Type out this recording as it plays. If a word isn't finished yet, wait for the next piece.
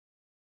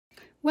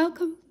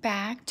Welcome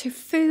back to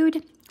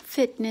Food,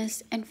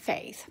 Fitness, and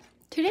Faith.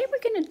 Today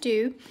we're going to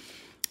do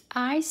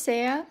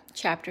Isaiah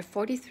chapter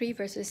 43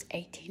 verses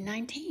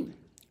 18-19.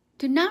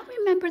 Do not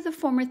remember the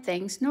former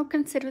things, nor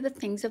consider the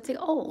things of the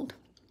old.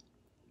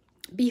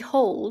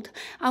 Behold,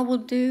 I will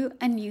do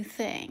a new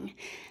thing.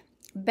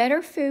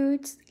 Better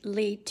foods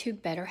lead to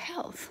better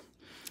health.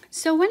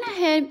 So I went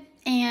ahead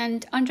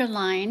and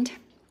underlined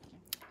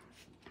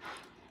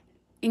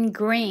in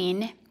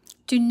green,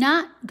 do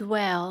not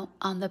dwell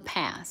on the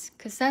past,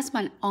 because that's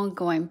my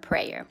ongoing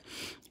prayer.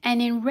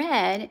 And in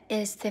red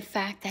is the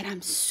fact that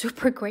I'm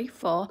super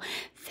grateful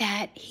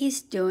that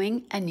He's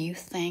doing a new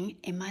thing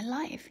in my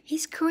life.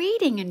 He's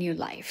creating a new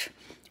life,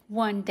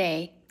 one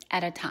day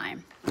at a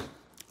time.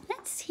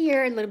 Let's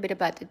hear a little bit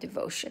about the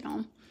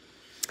devotional.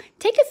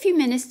 Take a few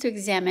minutes to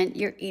examine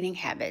your eating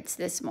habits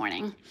this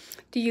morning.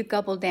 Do you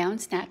gobble down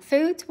snack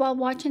foods while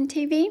watching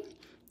TV?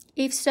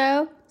 If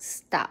so,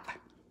 stop.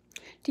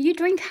 Do you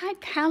drink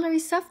high-calorie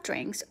soft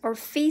drinks or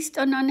feast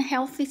on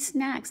unhealthy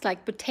snacks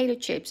like potato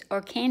chips or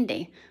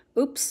candy?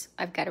 Oops,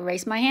 I've got to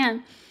raise my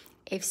hand.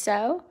 If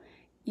so,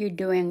 you're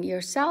doing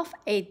yourself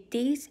a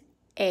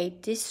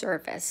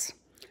disservice.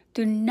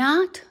 Do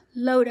not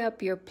load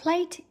up your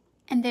plate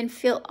and then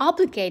feel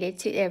obligated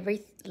to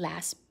every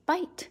last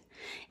bite.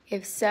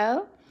 If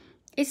so,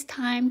 it's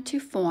time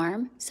to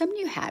form some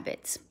new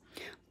habits.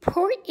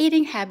 Poor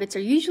eating habits are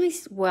usually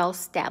well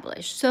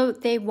established, so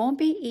they won't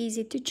be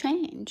easy to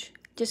change.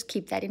 Just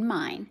keep that in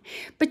mind.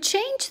 But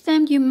change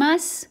them you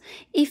must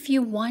if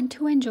you want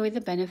to enjoy the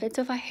benefits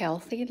of a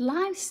healthy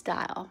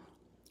lifestyle.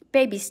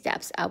 Baby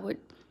steps, I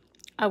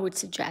would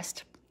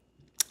suggest.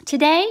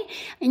 Today,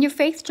 in your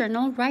faith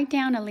journal, write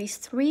down at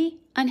least 3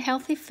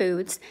 unhealthy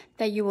foods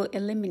that you will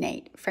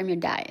eliminate from your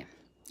diet.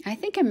 I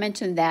think I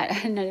mentioned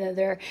that in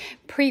another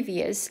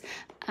previous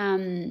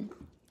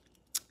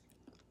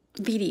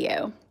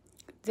video.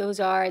 Those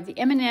are the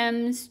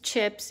M&Ms,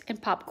 chips, and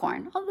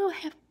popcorn, although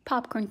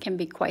popcorn can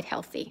be quite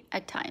healthy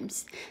at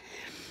times.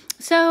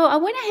 So I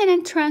went ahead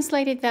and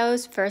translated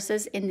those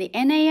verses in the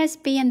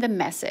NASB and the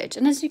Message.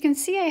 And as you can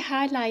see, I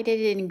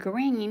highlighted in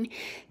green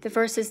the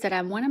verses that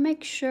I want to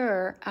make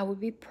sure I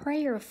would be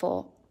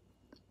prayerful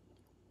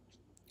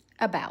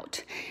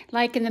about.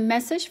 Like in the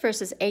Message,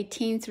 verses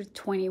 18 through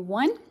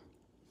 21,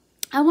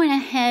 I went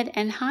ahead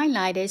and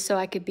highlighted so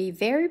I could be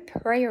very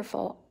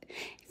prayerful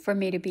for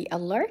me to be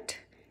alert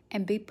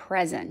and be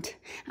present.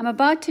 I'm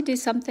about to do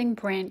something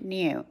brand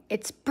new.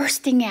 It's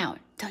bursting out.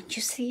 Don't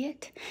you see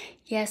it?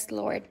 Yes,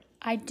 Lord,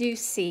 I do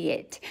see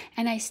it.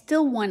 And I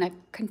still want to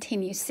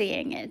continue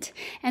seeing it.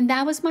 And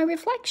that was my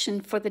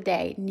reflection for the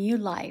day. New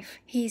life.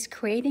 He's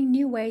creating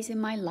new ways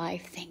in my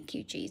life. Thank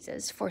you,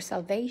 Jesus, for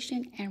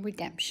salvation and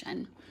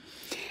redemption.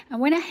 I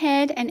went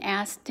ahead and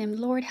asked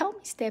Him, Lord, help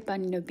me step out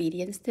in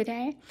obedience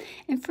today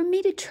and for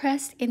me to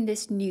trust in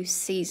this new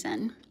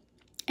season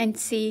and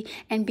see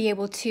and be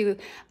able to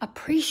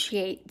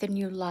appreciate the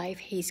new life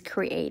He's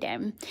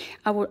creating.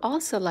 I would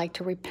also like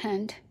to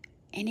repent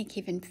any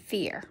given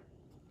fear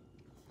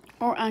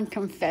or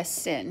unconfessed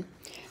sin.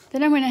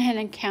 Then I went ahead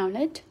and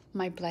counted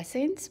my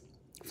blessings.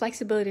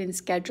 Flexibility in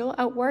schedule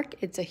at work,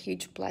 it's a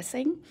huge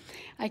blessing.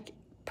 I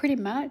pretty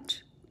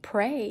much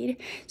prayed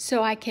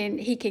so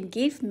He can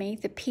give me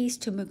the peace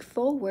to move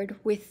forward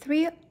with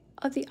 3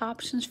 of the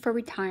options for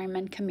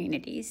retirement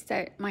communities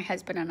that my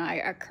husband and I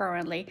are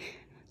currently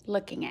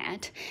looking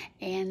at.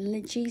 And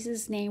in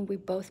Jesus' name we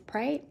both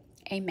pray,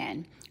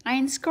 amen. I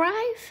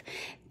inscribe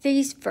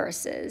these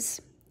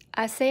verses: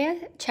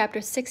 Isaiah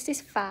chapter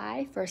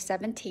 65 verse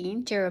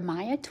 17,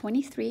 Jeremiah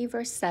 23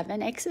 verse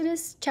 7,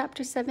 Exodus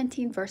chapter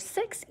 17 verse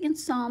 6, and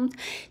Psalms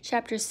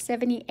chapter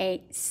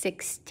 78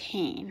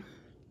 16.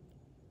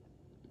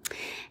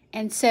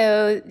 And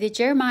so the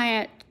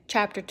Jeremiah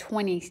chapter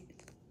 23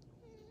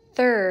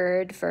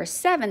 verse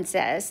 7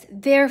 says,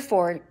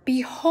 therefore,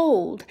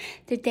 behold,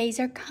 the days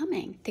are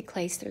coming,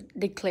 declares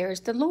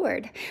the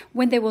Lord,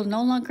 when they will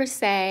no longer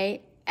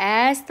say,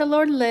 as the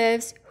Lord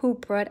lives, who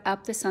brought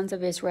up the sons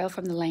of Israel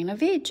from the land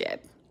of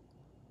Egypt.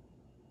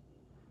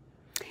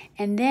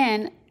 And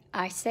then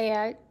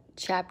Isaiah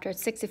chapter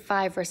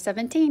 65 verse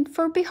 17,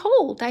 for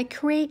behold, I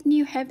create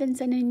new heavens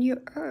and a new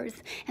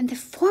earth, and the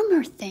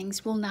former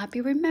things will not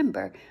be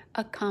remembered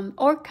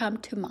or come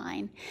to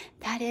mind.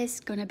 That is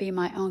going to be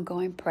my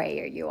ongoing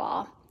prayer, you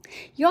all.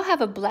 You'll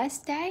have a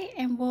blessed day,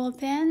 and we'll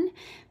then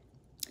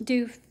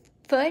do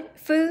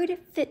food,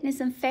 fitness,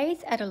 and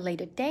faith at a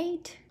later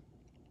date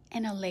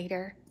and a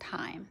later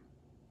time.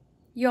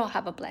 You'll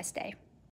have a blessed day.